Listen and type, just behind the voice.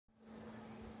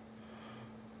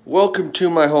Welcome to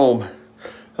my home.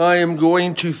 I am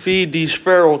going to feed these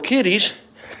feral kitties,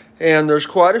 and there's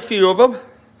quite a few of them,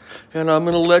 and I'm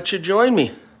going to let you join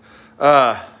me.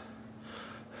 I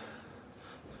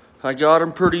got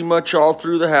them pretty much all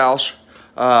through the house.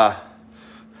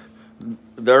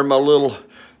 They're my little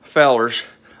fellers.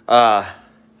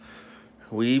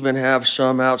 We even have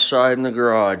some outside in the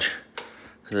garage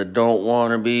that don't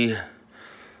want to be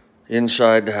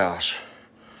inside the house.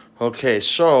 Okay,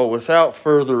 so without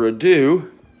further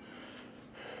ado,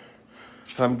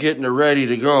 I'm getting it ready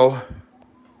to go.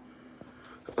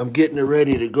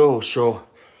 So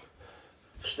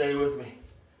stay with me.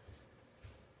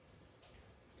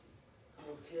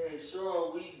 Okay,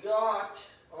 so we got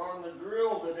on the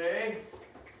grill today,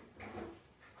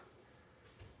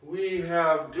 we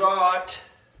have got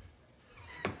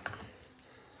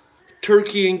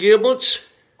turkey and giblets.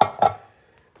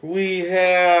 We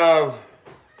have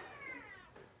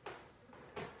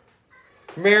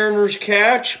Mariner's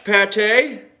Catch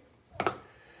pate,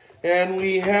 and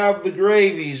we have the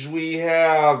gravies. We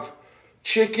have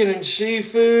chicken and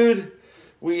seafood.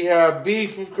 We have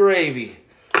beef with gravy.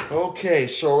 Okay,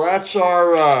 so that's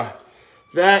our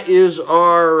that is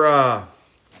our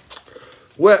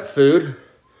wet food.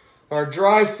 Our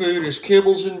dry food is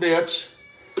kibbles and bits.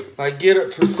 I get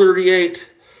it for 38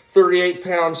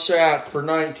 pound sack for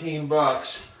 19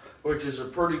 bucks. Which is a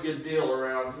pretty good deal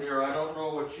around here. I don't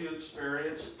know what you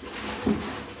experience.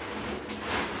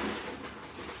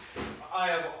 I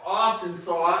have often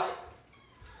thought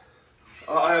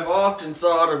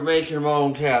of making my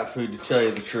own cat food, to tell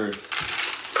you the truth.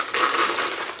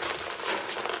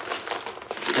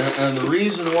 And the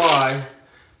reason why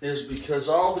is because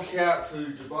all the cat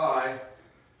food you buy,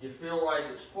 you feel like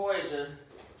it's poison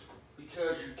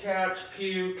because your cats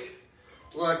puke.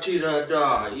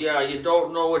 La-ti-da-da. Yeah, you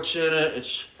don't know what's in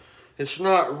it. It's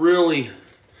not really,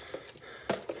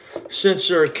 since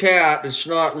they're a cat, it's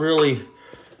not really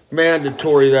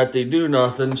mandatory that they do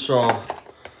nothing, so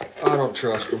I don't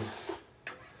trust them.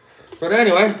 But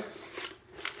anyway,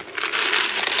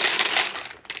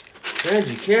 and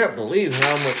you can't believe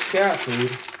how much cat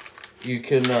food you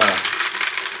can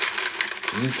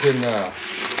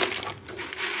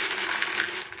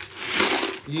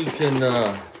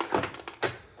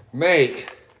make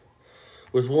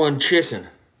with one chicken.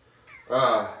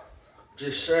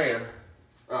 Just saying.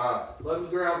 Let me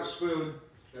grab a spoon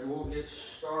and we'll get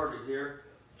started here.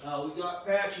 We got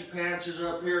Patchy Pants is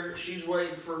up here. She's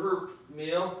waiting for her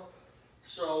meal.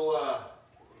 So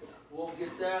we'll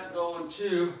get that going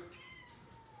too.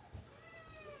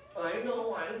 I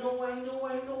know.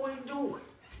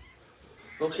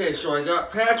 Okay, so I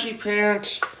got Patchy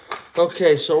Pants.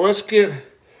 Okay, so let's get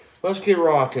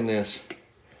rocking this.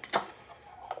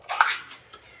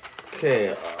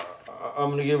 Okay, I'm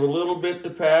going to give a little bit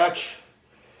to Patch.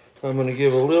 I'm going to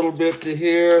give a little bit to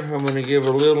here. I'm going to give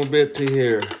a little bit to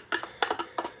here.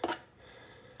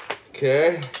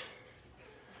 Okay.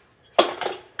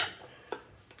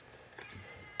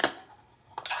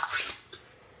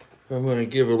 I'm going to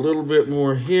give a little bit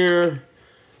more here.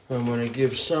 I'm going to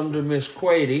give some to Miss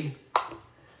Quady.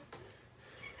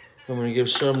 I'm going to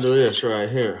give some to this right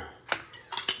here.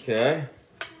 Okay.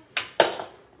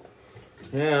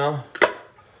 Now,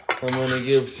 I'm going to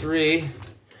give 3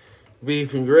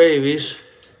 beef and gravies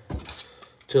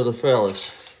to the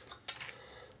fellas.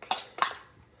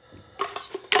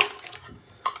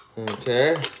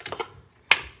 Okay.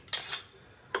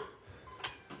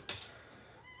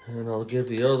 And I'll give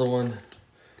the other one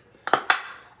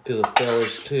to the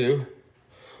fellas too.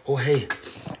 Oh, hey,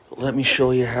 let me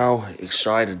show you how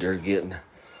excited they're getting.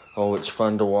 Oh, it's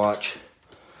fun to watch.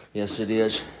 Yes, it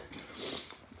is.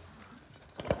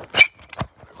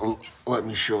 Let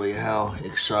me show you how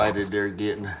excited they're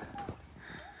getting.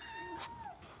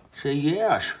 Say,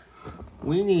 yes,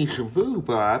 we need some food,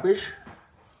 puppies.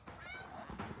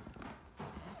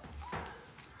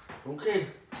 Okay,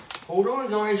 hold on,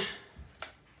 guys.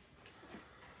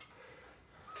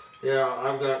 Yeah,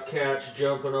 I've got cats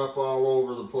jumping up all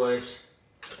over the place.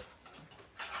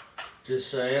 Just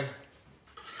saying.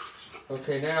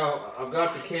 Okay, now I've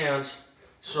got the cans,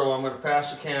 so I'm going to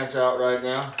pass the cans out right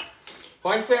now.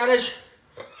 Hi, Fetish.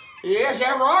 Yes,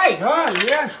 that's right, huh?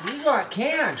 Yes, we got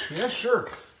cans. Yes, sir.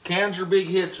 Cans are big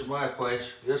hits at my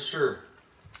place. Yes, sir.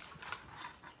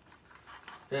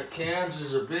 That cans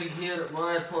is a big hit at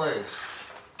my place.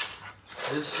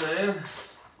 Just saying.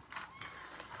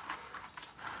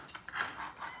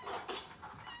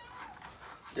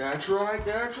 That's right,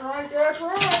 that's right, that's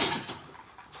right.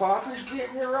 Papa's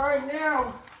getting it right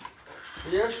now.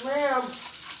 Yes, ma'am.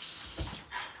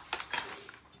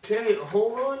 Okay,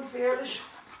 hold on, Fetish.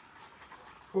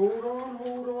 Hold on,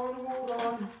 hold on, hold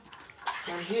on.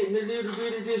 I'm getting a little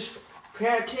bit of this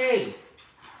pate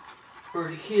for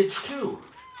the kids too.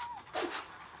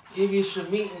 Give you some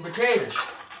meat and potatoes.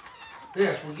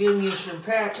 Yes, we're giving you some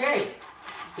pate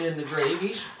in the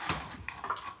gravies.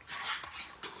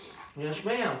 Yes,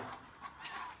 ma'am.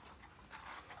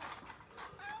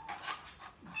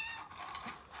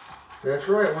 That's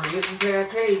right, we're getting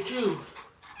pate too.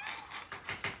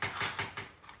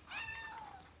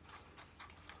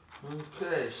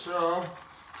 Okay, so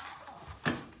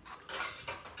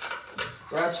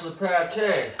that's the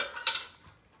pate.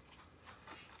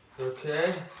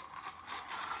 Okay.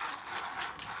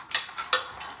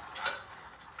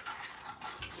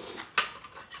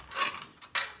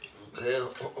 Okay,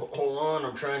 hold on,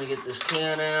 I'm trying to get this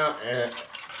can out, and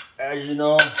as you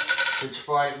know, it's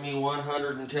fighting me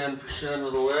 110%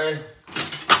 of the way.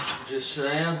 Just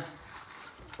saying.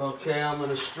 Okay, I'm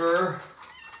gonna stir,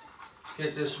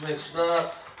 get this mixed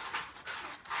up.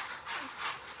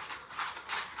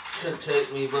 Shouldn't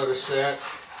take me but a sec.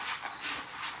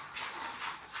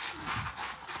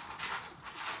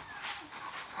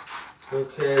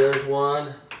 Okay, there's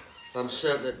one. I'm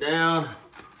setting it down.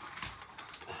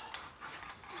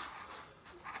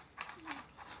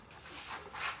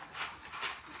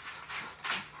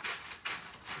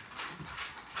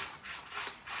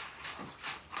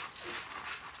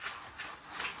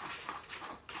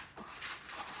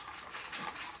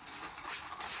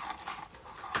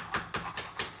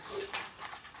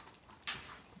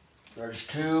 There's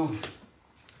two.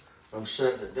 I'm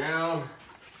setting it down.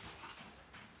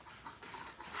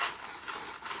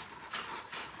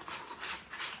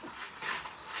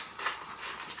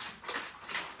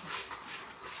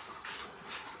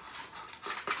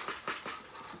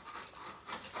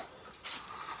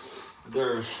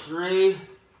 There's three.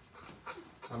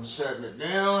 I'm setting it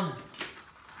down.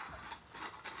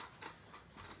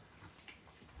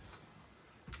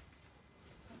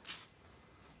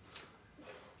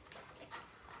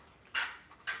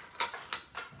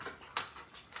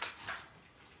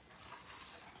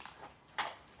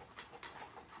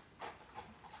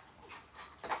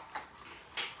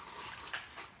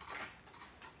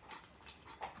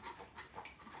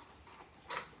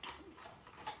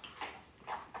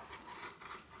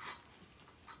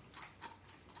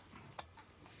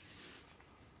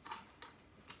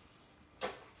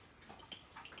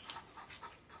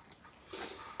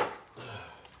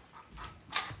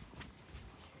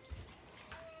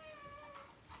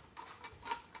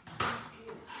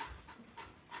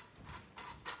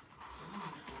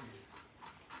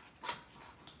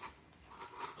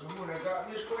 I got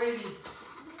Miss Grady.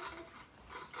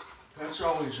 That's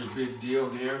always a big deal,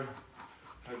 dear.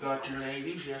 I got your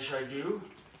ladies, yes I do.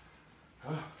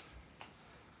 Huh?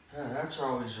 Yeah, that's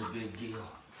always a big deal.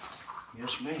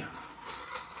 Yes, ma'am.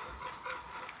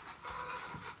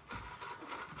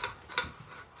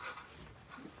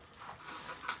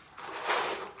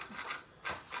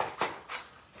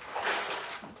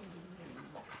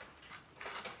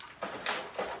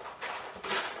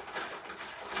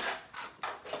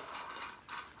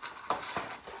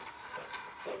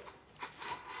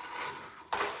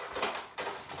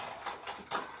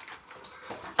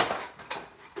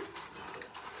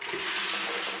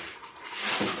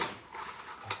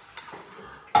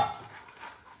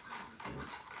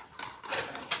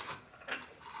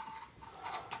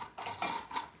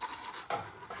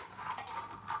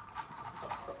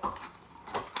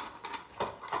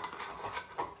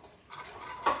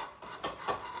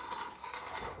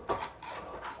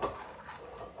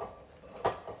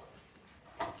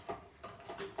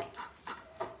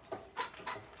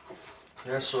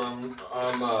 Yeah, so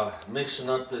I'm mixing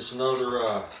up this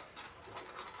another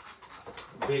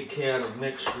big can of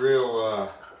mixed grill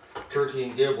turkey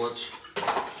and giblets,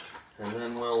 and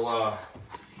then we'll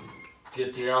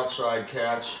get the outside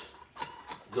cats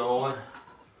going,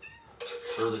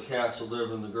 or the cats that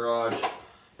live in the garage,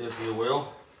 if you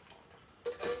will.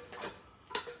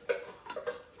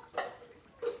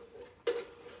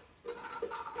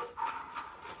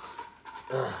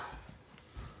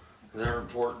 They're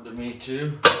important to me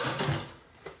too.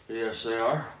 Yes, they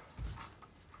are.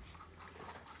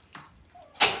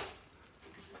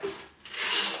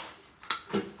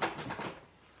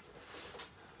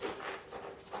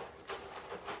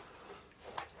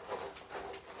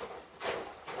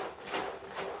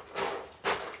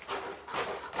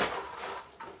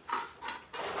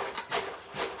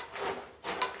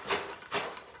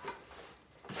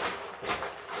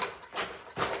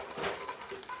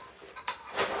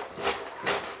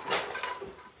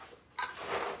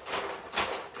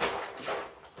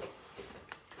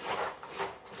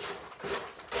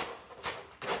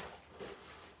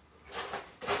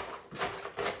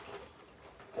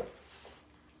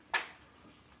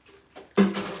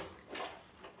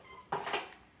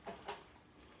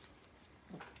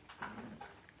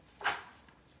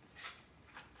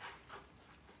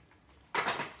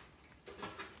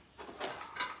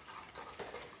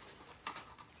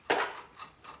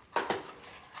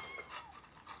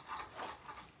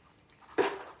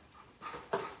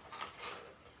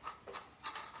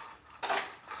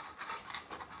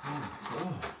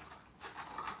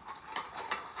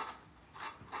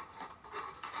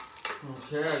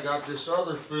 Okay, I got this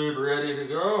other food ready to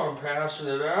go. I'm passing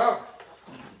it out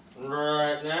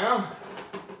right now.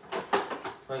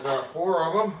 I got 4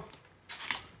 of them.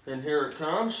 And here it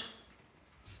comes.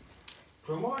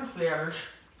 Come on, fish.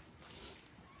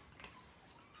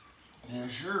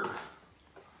 Yes, sir.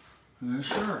 Yes,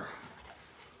 sir.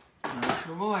 Yes,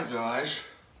 sir, my guys.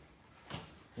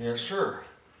 Yes, sir.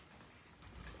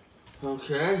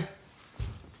 Okay.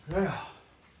 Yeah.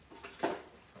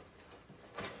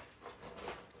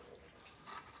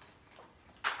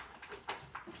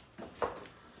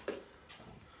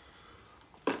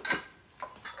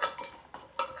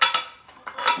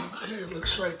 Okay,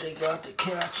 looks like they got the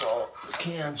cans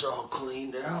all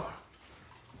cleaned out.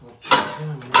 I'll check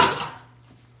them out.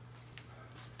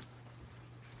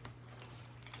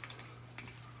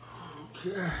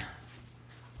 Okay.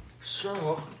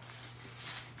 So,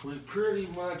 we pretty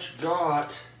much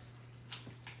got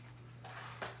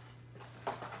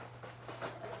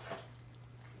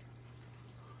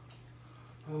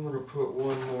I'm going to put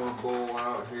one more bowl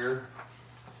out here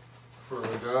for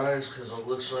the guys because it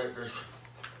looks like there's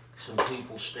some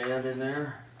people standing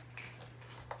there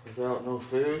without no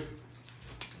food.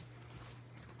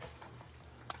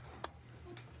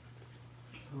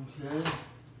 Okay,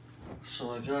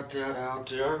 so I got that out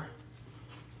there.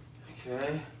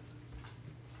 Okay.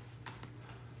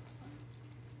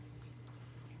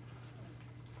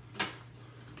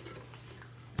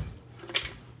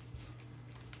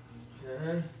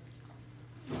 Okay.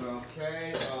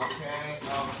 Okay, okay, okay.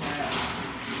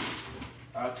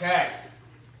 Okay.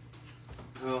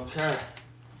 Okay.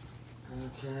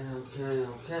 Okay, okay,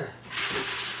 okay.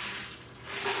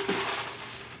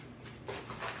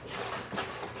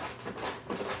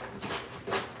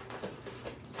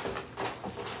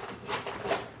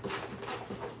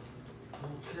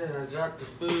 Okay, I got the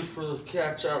food for the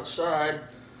cats outside.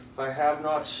 I have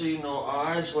not seen no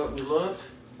eyes. Let me look.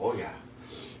 Oh yeah,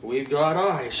 we've got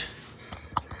eyes.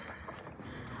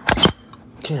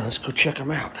 Okay, let's go check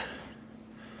them out.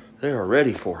 They are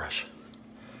ready for us.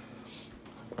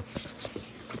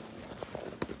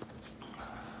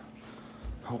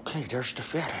 Okay, there's the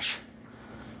fetish.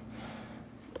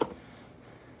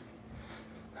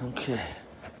 Okay.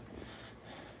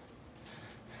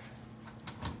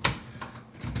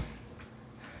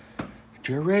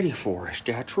 They're ready for us.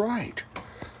 That's right.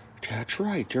 That's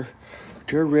right.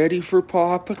 They're ready for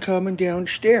Papa coming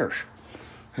downstairs.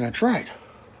 That's right.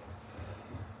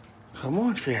 Come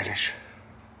on, fetish.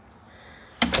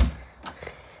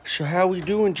 So how we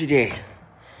doing today?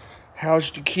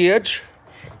 How's the kids?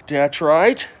 That's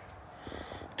right.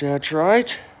 That's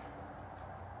right.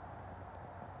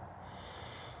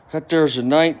 That there's a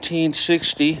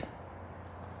 1960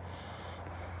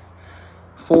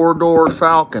 4-door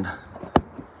Falcon.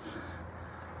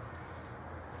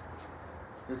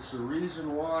 It's the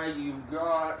reason why you've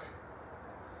got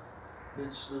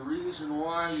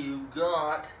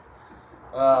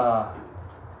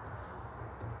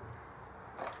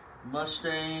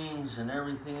Mustangs and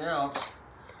everything else,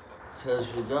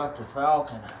 because you got the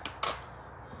Falcon.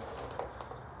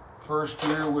 First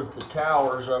year with the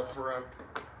towers up front.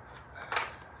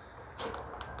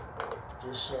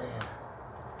 Just saying.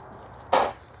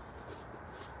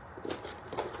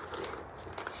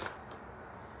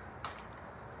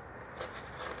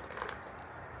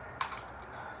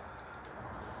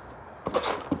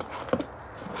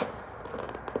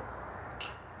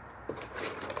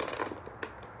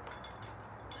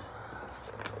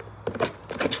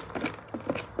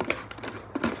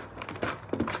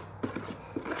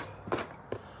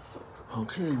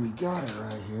 Okay, we got it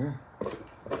right here.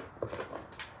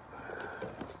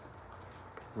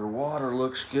 Their water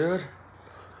looks good.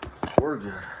 We're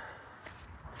good.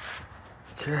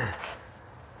 Okay.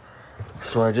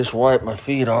 So I just wiped my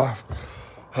feet off.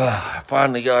 I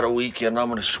finally got a weekend. I'm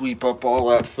gonna sweep up all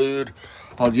that food.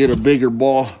 I'll get a bigger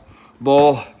bowl.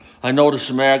 I noticed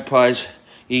some magpies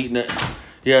eating it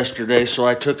yesterday, so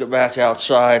I took it back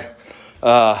outside.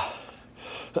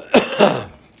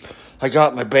 I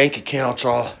got my bank accounts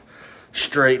all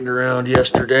straightened around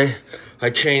yesterday.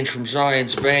 I changed from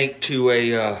Zions Bank to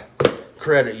a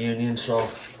credit union, so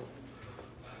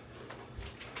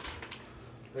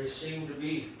they seem to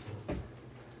be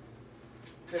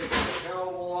taking a hell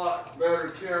of a lot better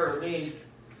care of me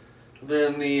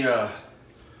than the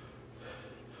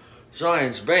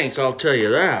Zions Bank, I'll tell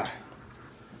you that.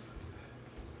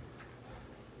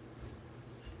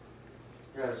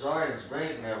 Yeah, Zions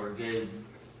Bank never gave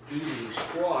doodly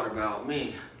squat about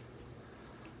me.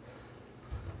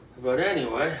 But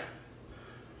anyway,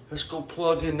 let's go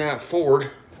plug in that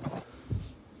Ford.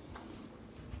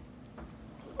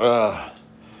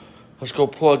 let's go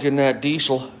plug in that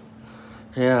diesel,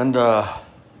 and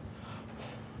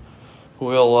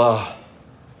we'll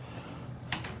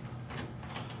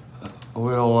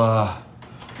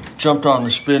jumped on the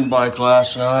spin bike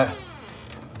last night.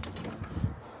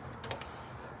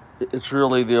 It's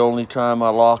really the only time I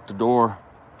lock the door.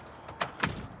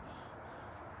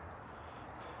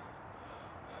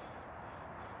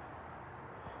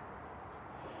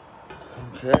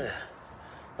 Okay.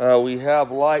 We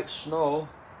have light snow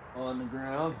on the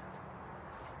ground.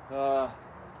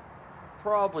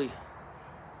 Probably a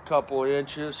couple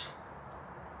inches.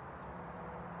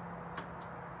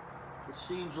 It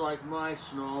seems like my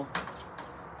snow.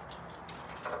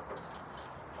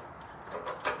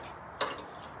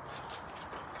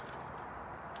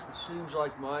 It seems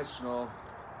like my snow.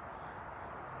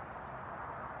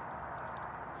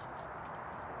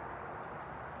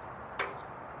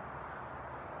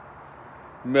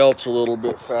 Melts a little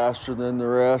bit faster than the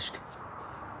rest.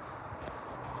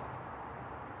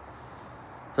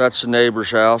 That's the neighbor's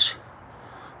house.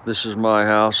 This is my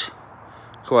house.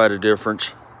 Quite a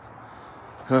difference.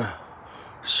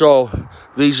 So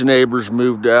these neighbors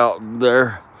moved out.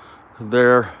 They're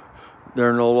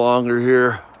no longer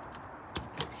here.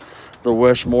 The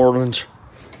Westmorelands.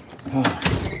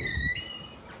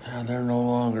 Yeah, they're no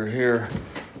longer here.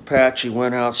 Patchy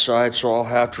went outside, so I'll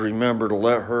have to remember to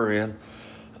let her in.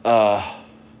 I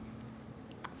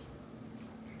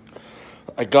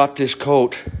got this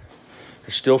coat.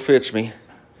 It still fits me.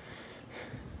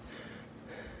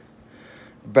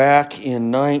 Back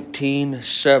in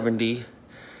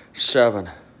 1977,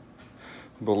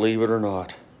 believe it or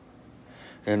not,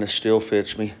 and it still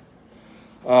fits me.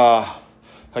 I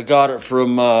got it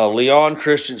from Leon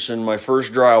Christensen, my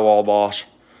first drywall boss.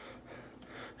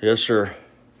 Yes, sir.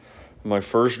 My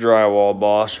first drywall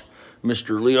boss,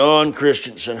 Mr. Leon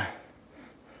Christensen.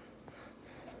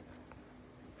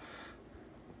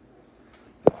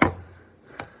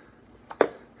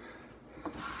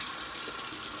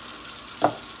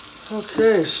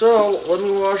 Okay, so let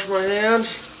me wash my hands.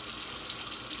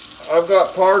 I've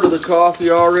got part of the coffee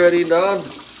already done.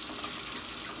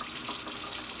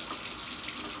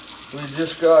 We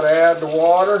just got to add the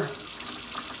water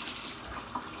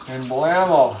and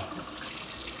blammo.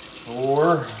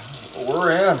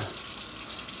 We're in.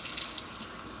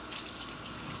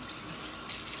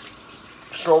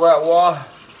 So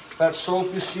that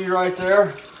soap you see right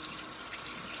there,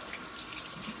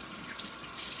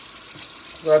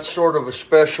 that's sort of a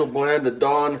special blend of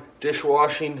Dawn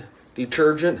dishwashing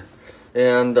detergent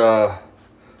and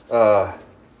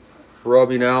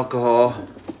rubbing alcohol.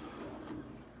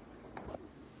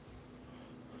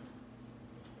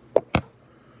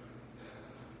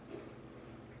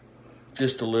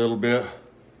 Just a little bit.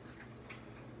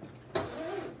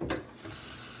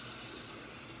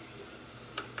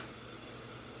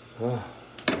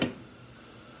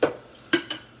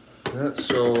 Yeah,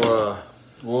 so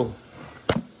we'll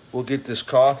get this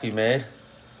coffee made.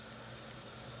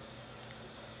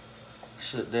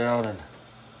 Sit down and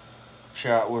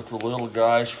chat with the little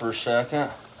guys for a second.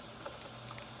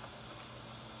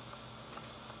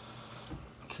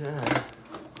 Okay.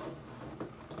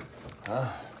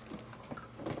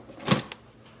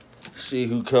 See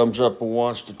who comes up and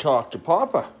wants to talk to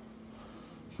Papa.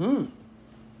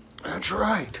 That's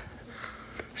right.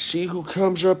 See who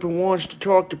comes up and wants to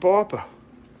talk to Papa.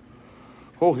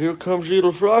 Oh, here comes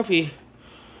little Fluffy.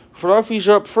 Fluffy's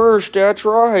up first, that's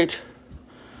right.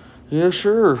 Yes,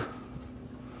 sir.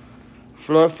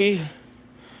 Fluffy.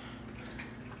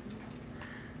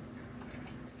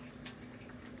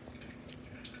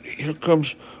 Here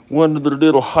comes one of the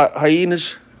little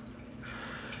hyenas.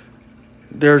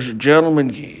 There's a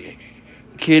gentleman,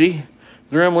 Kitty,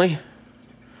 Grimly.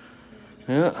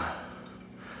 Yeah.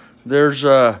 There's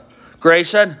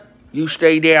Grayson, you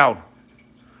stay down.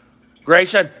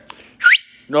 Grayson,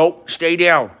 nope, stay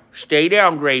down. Stay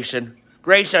down, Grayson.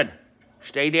 Grayson,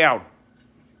 stay down.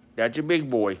 That's a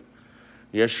big boy.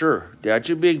 Yes, sir,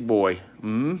 that's a big boy.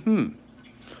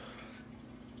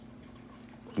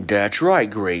 That's right,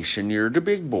 Grayson, you're the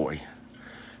big boy.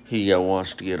 He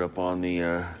wants to get up on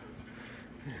the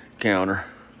counter.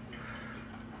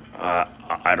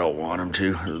 I don't want him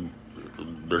to.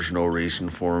 There's no reason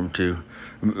for him to.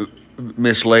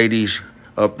 Miss Lady's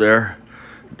up there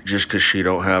just because she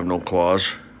don't have no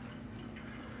claws.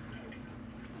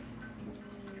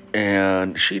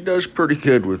 And she does pretty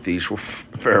good with these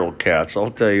feral cats, I'll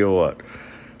tell you what.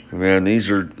 Man, these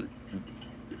are...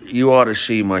 You ought to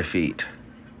see my feet.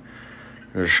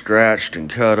 They're scratched and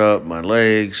cut up, my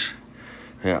legs.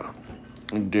 Yeah.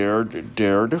 They're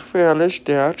the fellas,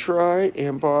 that's right,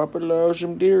 and Papa loves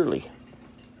them dearly.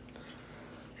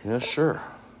 Yes, sir.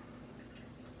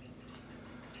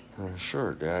 Yes,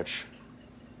 sir, Dutch.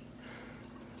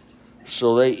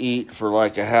 So they eat for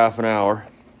like a half an hour,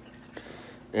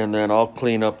 and then I'll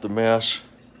clean up the mess.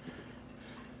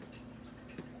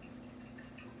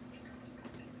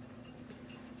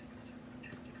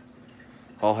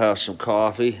 I'll have some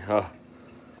coffee.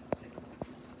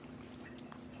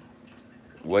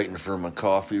 Waiting for my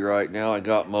coffee right now. I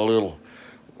got my little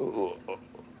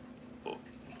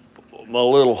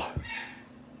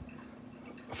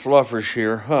fluffers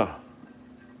here, huh?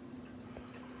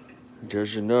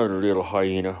 There's another little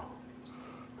hyena.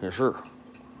 Yes, sir.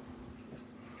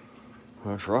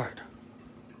 That's right.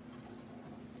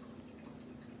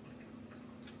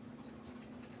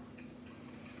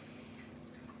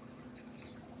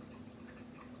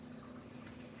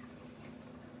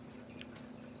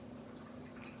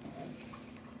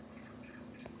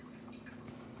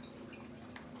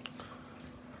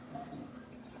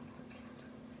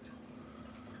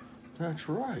 That's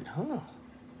right, huh?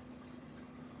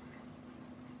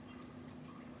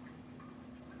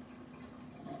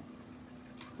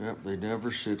 Yep, they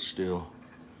never sit still.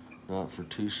 Not for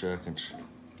 2 seconds.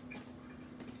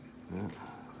 Yep.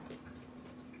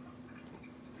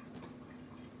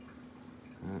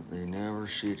 Yep, they never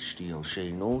sit still.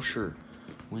 Say, no, sir.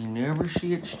 We never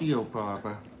sit still,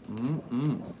 Papa.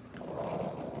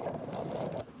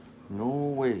 No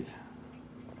way.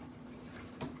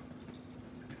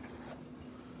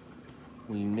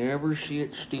 We never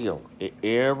sit still.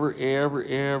 Ever, ever,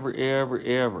 ever, ever,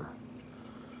 ever.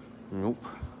 Nope.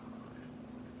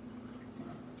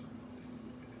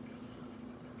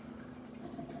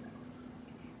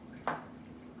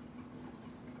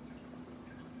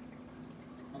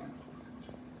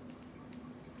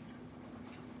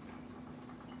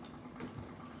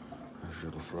 There's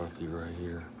little Fluffy right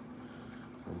here.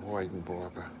 I'm waiting,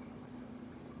 Papa.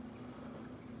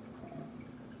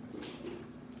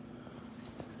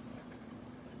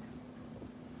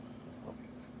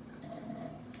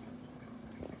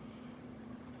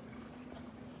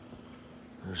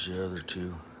 There's the other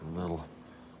two little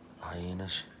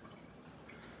hyenas.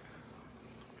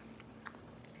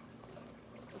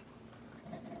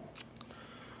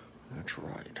 That's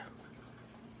right.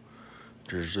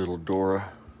 There's little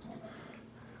Dora.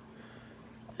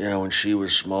 Yeah, when she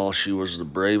was small, she was the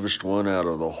bravest one out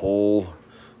of the whole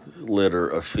litter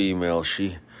of females.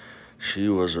 She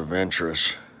was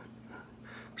adventurous,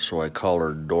 so I call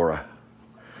her Dora.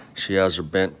 She has a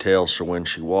bent tail, so when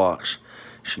she walks,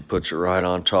 she puts it right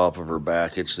on top of her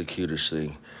back. It's the cutest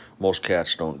thing. Most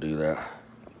cats don't do that.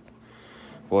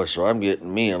 Boy, so I'm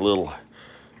getting me a little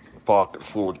pocket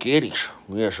full of kitties.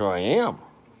 Yes, I am.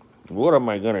 What am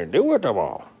I gonna do with them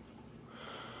all?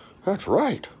 That's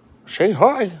right. Say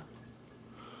hi.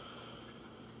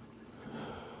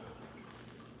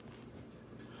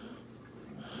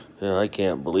 Yeah, I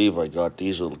can't believe I got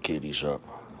these little kitties up.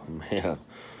 Man,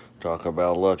 talk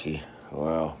about lucky.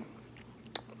 Wow.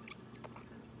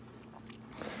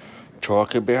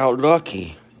 Talk about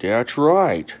lucky. That's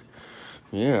right.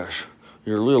 Yes,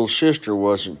 your little sister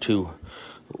wasn't too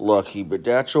lucky, but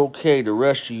that's okay. The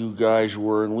rest of you guys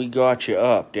were, and we got you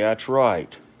up. That's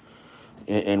right.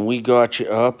 And we got you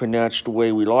up, and that's the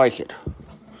way we like it.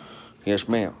 Yes,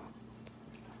 ma'am.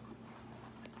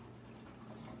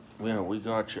 Yeah, we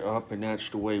got you up, and that's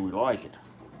the way we like it.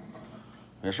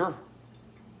 Yes, sir.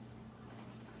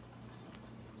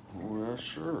 Oh, yes,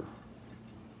 sir.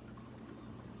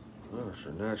 Yes,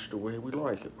 and that's the way we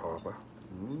like it, Papa.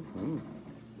 Mm-hmm.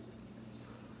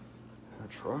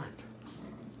 That's right.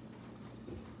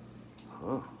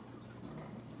 Huh.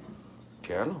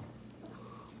 Tell him.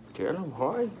 Tell him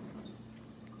hi.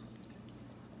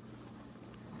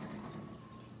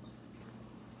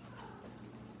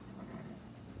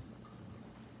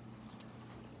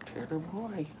 Tell him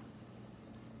hi.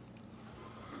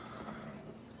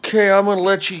 Okay, I'm going to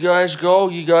let you guys go.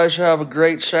 You guys have a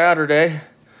great Saturday.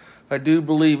 I do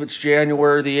believe it's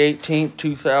January the 18th,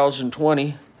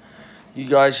 2020. You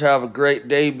guys have a great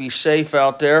day. Be safe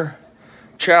out there.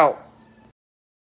 Ciao.